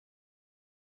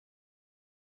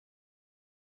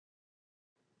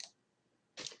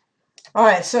All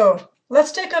right, so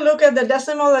let's take a look at the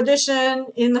decimal addition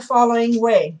in the following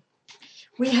way.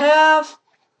 We have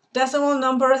decimal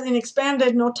numbers in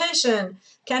expanded notation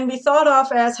can be thought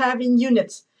of as having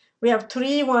units. We have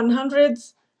 3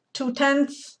 100ths, 2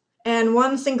 tenths, and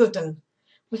 1 singleton.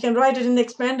 We can write it in the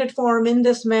expanded form in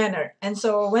this manner. And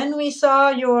so when we saw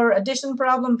your addition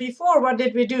problem before, what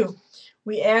did we do?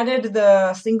 We added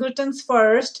the singletons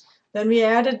first, then we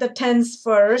added the tenths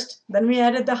first, then we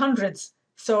added the hundredths.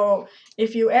 So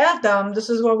if you add them, this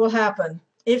is what will happen.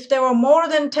 If there were more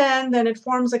than 10, then it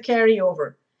forms a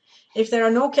carryover. If there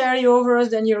are no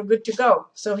carryovers, then you're good to go.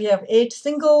 So we have 8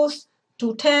 singles,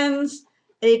 2 tens,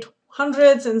 8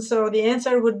 hundreds, and so the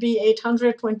answer would be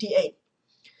 828.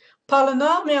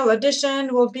 Polynomial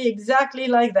addition will be exactly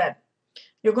like that.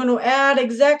 You're going to add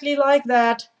exactly like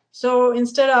that. So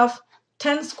instead of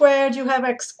 10 squared, you have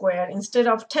x squared. Instead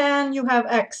of 10, you have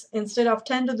x. Instead of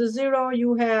 10 to the 0,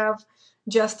 you have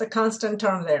just the constant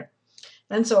term there.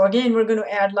 And so again, we're going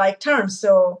to add like terms.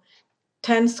 So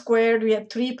 10 squared, we have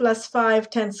 3 plus 5,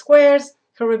 10 squares.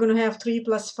 Here we're going to have 3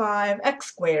 plus 5, x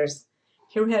squares.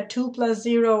 Here we have 2 plus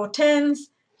 0, 10s.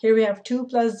 Here we have 2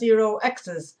 plus 0,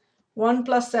 x's. 1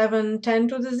 plus 7, 10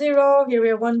 to the 0. Here we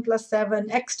have 1 plus 7,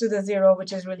 x to the 0,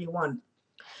 which is really 1.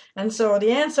 And so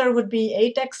the answer would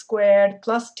be 8x squared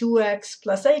plus 2x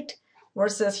plus 8,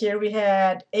 versus here we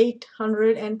had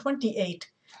 828.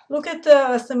 Look at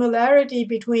the similarity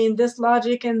between this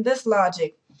logic and this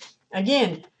logic.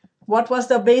 Again, what was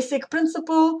the basic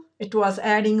principle? It was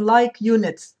adding like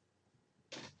units.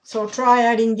 So try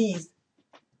adding these.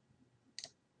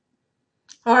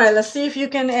 All right, let's see if you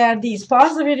can add these.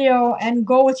 Pause the video and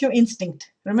go with your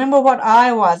instinct. Remember what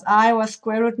I was. I was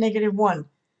square root negative 1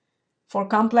 for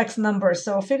complex numbers.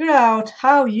 So figure out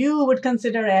how you would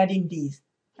consider adding these.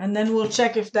 And then we'll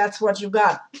check if that's what you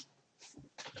got.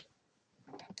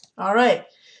 All right.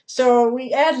 So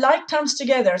we add like terms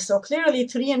together. So clearly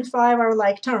 3 and 5 are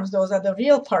like terms. Those are the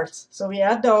real parts. So we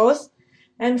add those.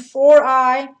 And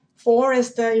 4i, 4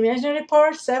 is the imaginary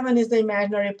part, 7 is the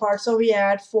imaginary part. So we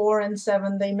add 4 and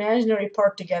 7, the imaginary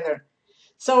part, together.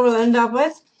 So we'll end up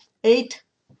with 8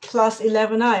 plus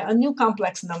 11i, a new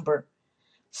complex number.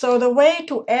 So the way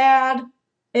to add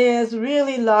is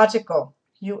really logical.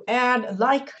 You add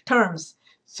like terms.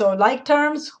 So like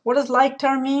terms, what does like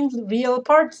term mean? Real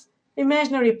parts,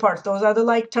 imaginary parts. Those are the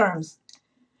like terms.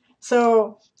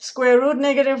 So square root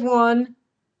negative 1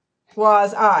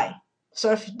 was I.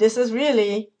 So if this is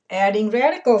really adding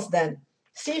radicals, then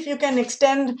see if you can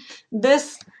extend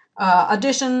this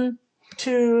addition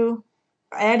to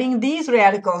adding these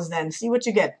radicals, then see what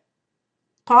you get.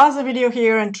 Pause the video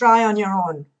here and try on your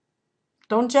own.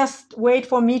 Don't just wait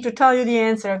for me to tell you the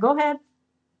answer. Go ahead.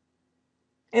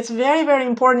 It's very, very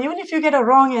important. Even if you get a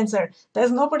wrong answer,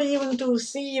 there's nobody even to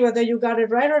see whether you got it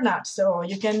right or not. So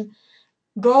you can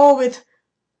go with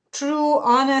true,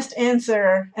 honest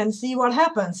answer and see what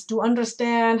happens to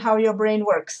understand how your brain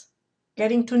works.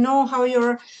 Getting to know how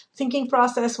your thinking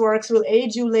process works will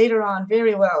aid you later on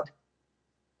very well.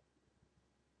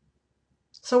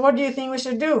 So what do you think we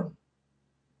should do?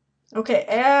 Okay,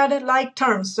 add like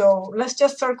terms. So let's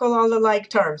just circle all the like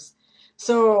terms.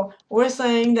 So we're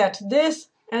saying that this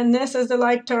and this is the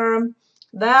like term,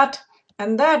 that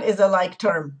and that is a like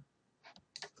term.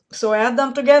 So add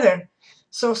them together.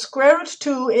 So square root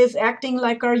 2 is acting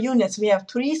like our units. We have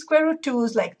 3 square root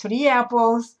 2's, like 3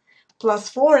 apples, plus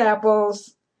 4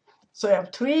 apples. So we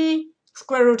have 3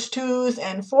 square root 2's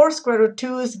and 4 square root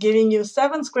 2's, giving you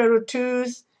 7 square root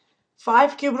 2's,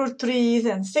 5 cube root 3's,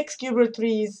 and 6 cube root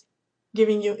 3's,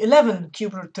 giving you 11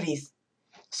 cube root 3's.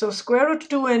 So square root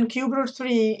 2 and cube root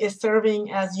 3 is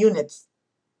serving as units.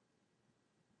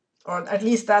 Or at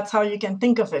least that's how you can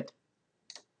think of it.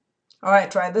 All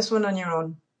right, try this one on your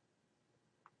own.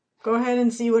 Go ahead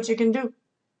and see what you can do.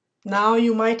 Now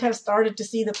you might have started to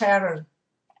see the pattern.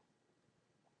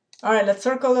 All right, let's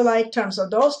circle the like terms. So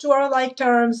those two are like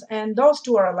terms, and those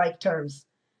two are like terms.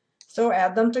 So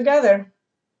add them together.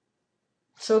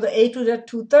 So the a to the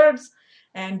 2/3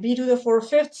 and b to the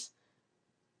 4/5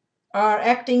 are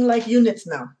acting like units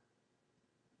now.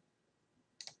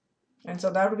 And so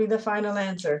that would be the final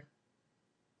answer.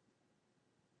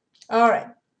 All right.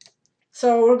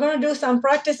 So we're going to do some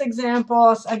practice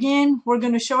examples. Again, we're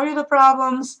going to show you the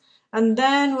problems, and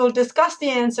then we'll discuss the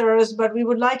answers, but we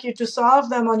would like you to solve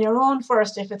them on your own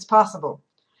first if it's possible.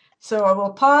 So I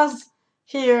will pause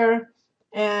here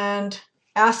and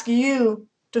ask you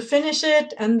to finish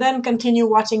it and then continue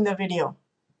watching the video.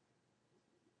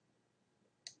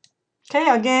 Okay,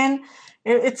 again,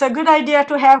 it's a good idea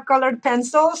to have colored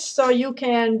pencils so you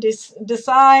can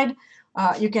decide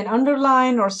You can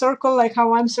underline or circle like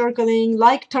how I'm circling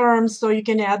like terms so you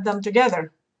can add them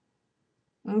together.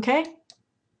 Okay?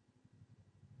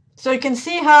 So you can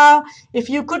see how if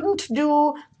you couldn't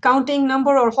do counting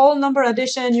number or whole number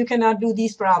addition, you cannot do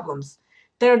these problems.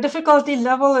 Their difficulty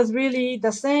level is really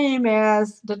the same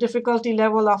as the difficulty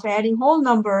level of adding whole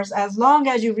numbers as long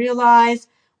as you realize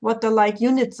what the like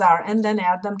units are and then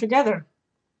add them together.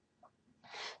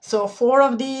 So 4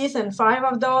 of these and 5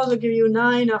 of those will give you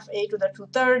 9 of a to the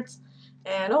 2/3.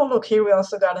 And oh, look, here we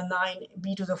also got a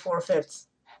 9b to the 4/5.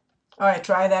 All right,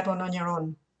 try that one on your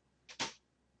own.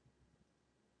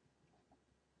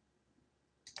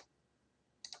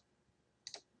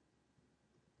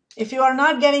 If you are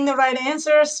not getting the right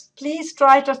answers, please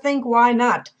try to think why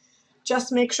not.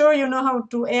 Just make sure you know how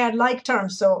to add like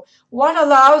terms. So what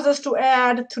allows us to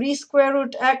add 3 square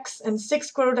root x and 6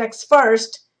 square root x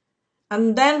first,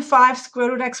 and then 5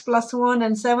 square root x plus 1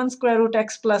 and 7 square root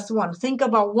x plus 1? Think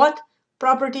about what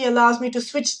property allows me to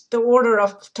switch the order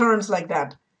of terms like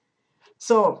that.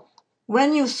 So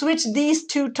when you switch these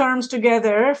two terms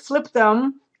together, flip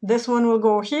them, this one will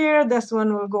go here, this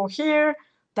one will go here.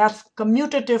 That's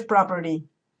commutative property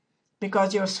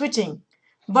because you're switching.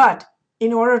 But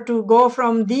in order to go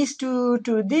from these two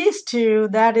to these two,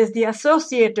 that is the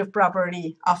associative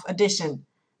property of addition.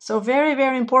 So very,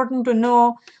 very important to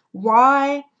know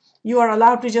why you are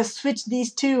allowed to just switch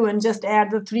these two and just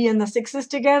add the 3 and the 6's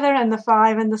together and the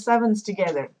 5 and the 7's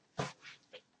together.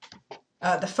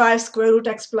 The 5 square root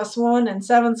x plus 1 and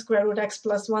 7 square root x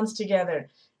plus 1's together.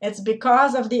 It's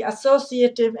because of the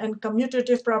associative and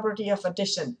commutative property of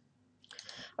addition.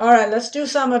 All right, let's do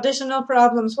some additional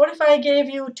problems. What if I gave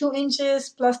you 2 inches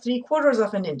plus 3/4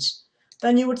 of an inch?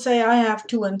 Then you would say I have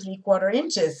 2 3/4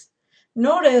 inches.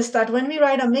 Notice that when we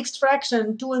write a mixed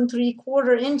fraction, 2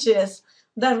 3/4 inches,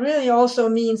 that really also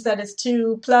means that it's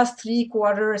 2 plus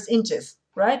 3/4 inches,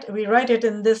 right? We write it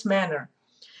in this manner.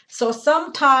 So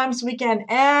sometimes we can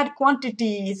add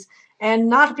quantities and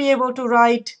not be able to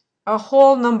write a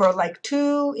whole number, like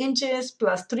 2 inches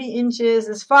plus 3 inches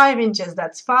is 5 inches.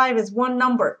 That's 5 is one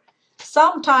number.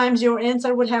 Sometimes your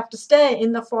answer would have to stay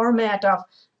in the format of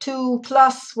 2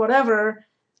 plus whatever,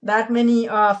 that many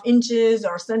of inches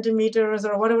or centimeters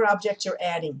or whatever object you're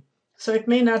adding. So it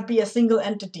may not be a single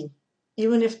entity,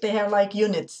 even if they have like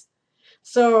units.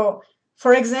 So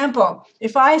for example,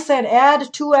 if I said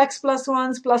add 2x plus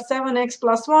 1's plus 7x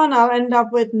plus 1, I'll end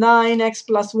up with 9x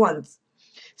plus 1's.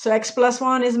 So x plus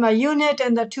 1 is my unit,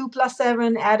 and the 2 plus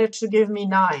 7 added to give me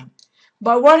 9.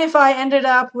 But what if I ended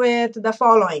up with the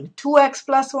following, 2x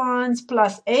plus 1's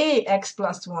plus ax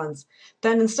plus 1's?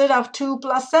 Then instead of 2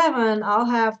 plus 7, I'll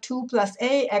have 2 plus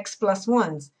ax plus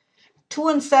 1's. 2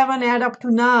 and 7 add up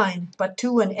to 9, but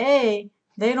 2 and a,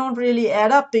 they don't really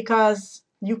add up because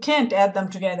you can't add them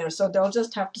together, so they'll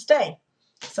just have to stay.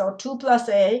 So 2 plus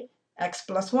a, x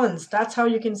plus 1's. That's how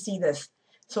you can see this.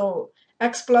 So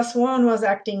x plus 1 was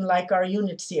acting like our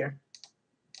units here.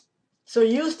 So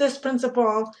use this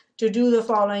principle to do the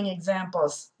following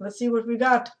examples. Let's see what we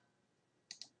got.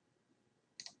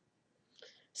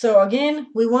 So again,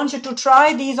 we want you to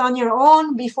try these on your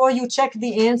own before you check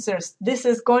the answers. This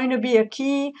is going to be a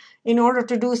key in order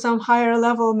to do some higher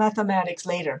level mathematics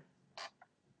later.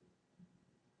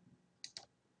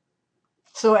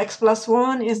 So x plus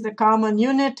 1 is the common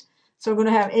unit. So we're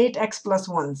going to have 8x plus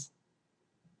 1's.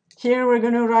 Here we're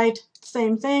going to write the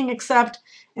same thing, except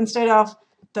instead of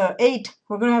the 8,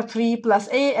 we're going to have 3 plus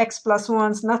ax plus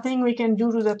 1's. Nothing we can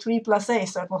do to the 3 plus a,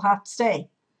 so it will have to stay.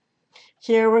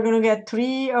 Here we're going to get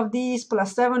 3 of these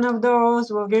plus 7 of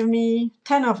those will give me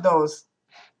 10 of those.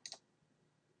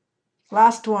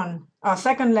 Last one,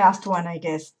 second last one, I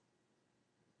guess.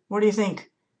 What do you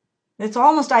think? It's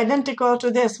almost identical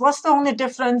to this. What's the only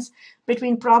difference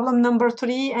between problem number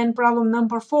 3 and problem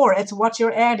number 4? It's what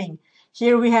you're adding.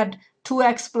 Here we had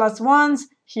 2x plus 1's.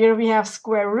 Here we have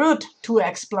square root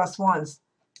 2x plus 1's.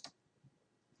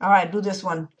 All right, do this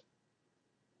one.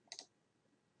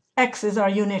 X is our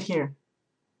unit here.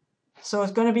 So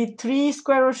it's going to be 3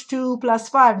 square root 2 plus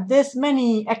 5, this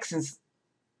many x's.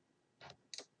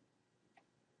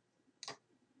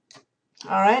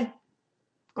 All right,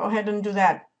 go ahead and do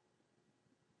that.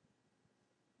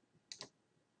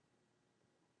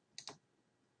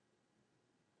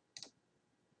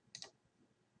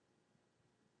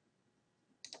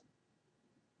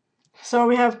 So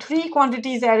we have 3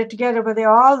 quantities added together, but they're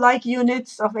all like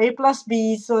units of a plus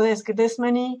b, so there's this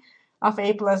many of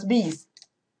a plus b's.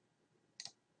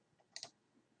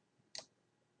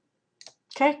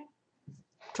 Okay,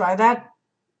 try that.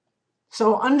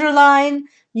 So underline,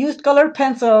 use colored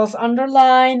pencils,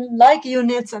 underline like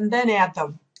units, and then add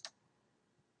them.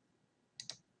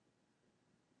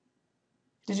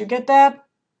 Did you get that?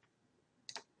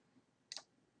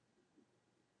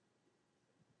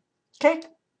 Okay.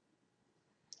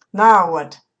 Now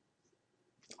what?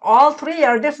 All three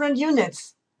are different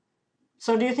units.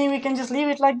 So do you think we can just leave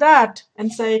it like that and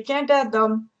say can't add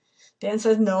them? The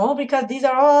answer is no, because these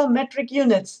are all metric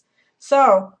units.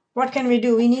 So what can we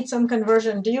do? We need some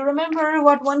conversion. Do you remember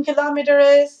what 1 kilometer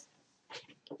is?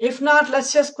 If not,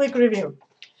 let's just quick review.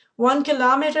 1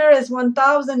 kilometer is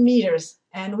 1,000 meters,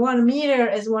 and 1 meter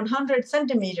is 100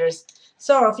 centimeters.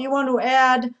 So if you want to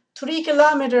add 3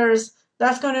 kilometers,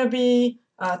 that's going to be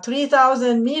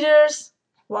 3,000 meters.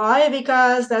 Why?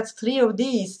 Because that's 3 of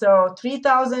these. So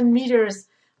 3,000 meters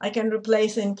I can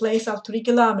replace in place of 3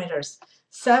 kilometers.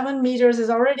 7 meters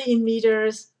is already in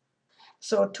meters.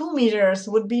 So 2 meters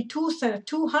would be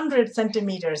 200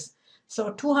 centimeters.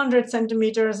 So 200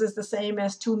 centimeters is the same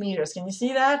as 2 meters. Can you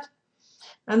see that?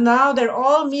 And now they're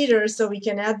all meters, so we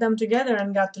can add them together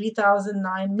and got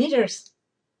 3,009 meters.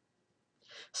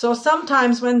 So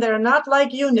sometimes when they're not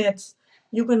like units,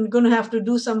 you're going to have to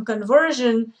do some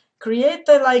conversion, create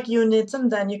the like units,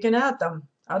 and then you can add them.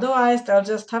 Otherwise, they'll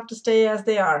just have to stay as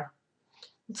they are.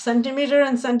 Centimeter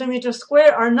and centimeter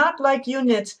square are not like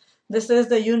units. This is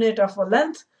the unit of a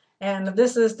length, and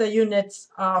this is the units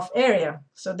of area.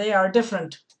 So they are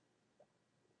different.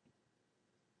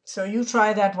 So you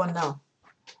try that one now.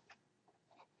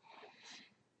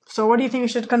 So what do you think we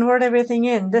should convert everything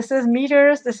in? This is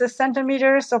meters, this is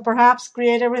centimeters, so perhaps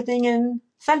create everything in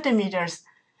centimeters.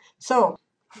 So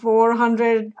 4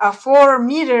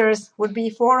 meters would be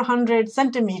 400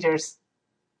 centimeters.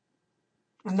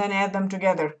 And then add them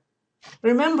together.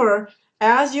 Remember,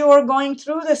 as you are going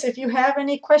through this, if you have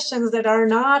any questions that are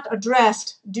not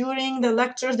addressed during the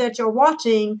lectures that you're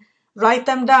watching, write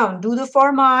them down. Do the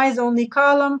form eyes only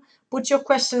column. Put your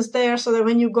questions there so that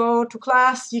when you go to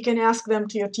class, you can ask them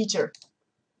to your teacher.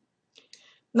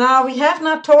 Now, we have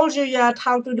not told you yet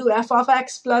how to do f of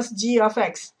x plus g of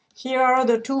x. Here are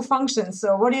the two functions.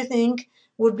 So what do you think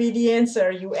would be the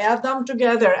answer? You add them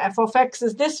together. F of x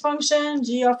is this function,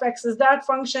 g of x is that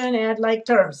function, add like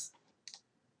terms.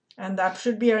 And that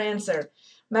should be our answer.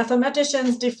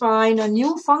 Mathematicians define a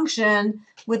new function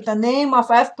with the name of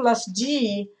f plus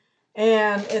g,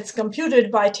 and it's computed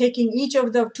by taking each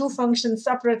of the two functions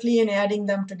separately and adding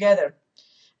them together.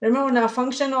 Remember, now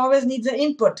function always needs an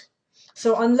input.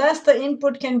 So unless the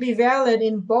input can be valid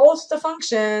in both the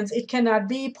functions, it cannot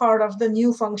be part of the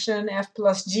new function f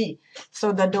plus g.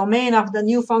 So the domain of the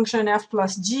new function f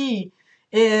plus g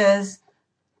is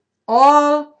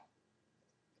all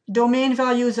domain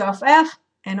values of f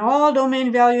and all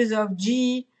domain values of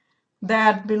g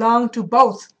that belong to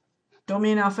both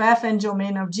domain of f and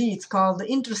domain of g. It's called the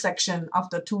intersection of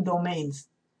the two domains.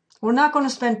 We're not going to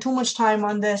spend too much time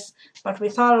on this, but we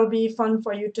thought it would be fun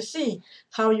for you to see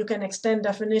how you can extend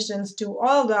definitions to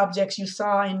all the objects you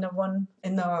saw in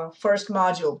the first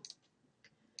module.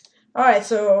 All right,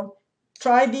 so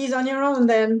try these on your own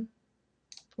then.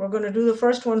 We're going to do the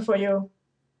first one for you.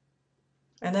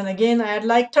 And then again, add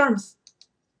like terms.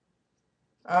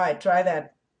 All right, try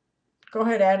that. Go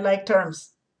ahead, add like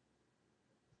terms.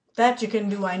 That you can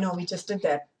do, I know, we just did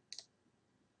that.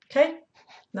 Okay,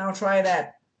 now try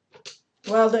that.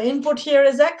 Well, the input here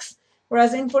is x,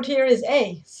 whereas input here is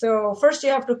a. So first you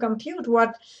have to compute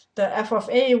what the f of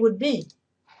a would be.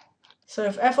 So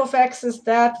if f of x is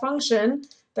that function,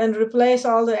 then replace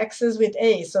all the x's with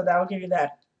a. So that will give you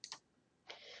that.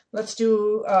 Let's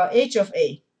do h of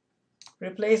a.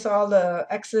 Replace all the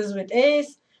x's with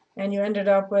a's, and you ended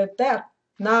up with that.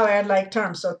 Now add like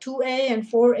terms. So 2a and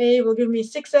 4a will give me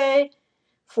 6a.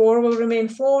 4 will remain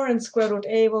 4, and square root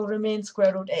a will remain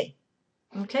square root a.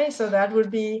 Okay, so that would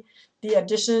be the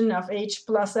addition of h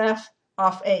plus f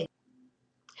of a.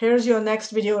 Here's your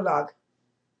next video log.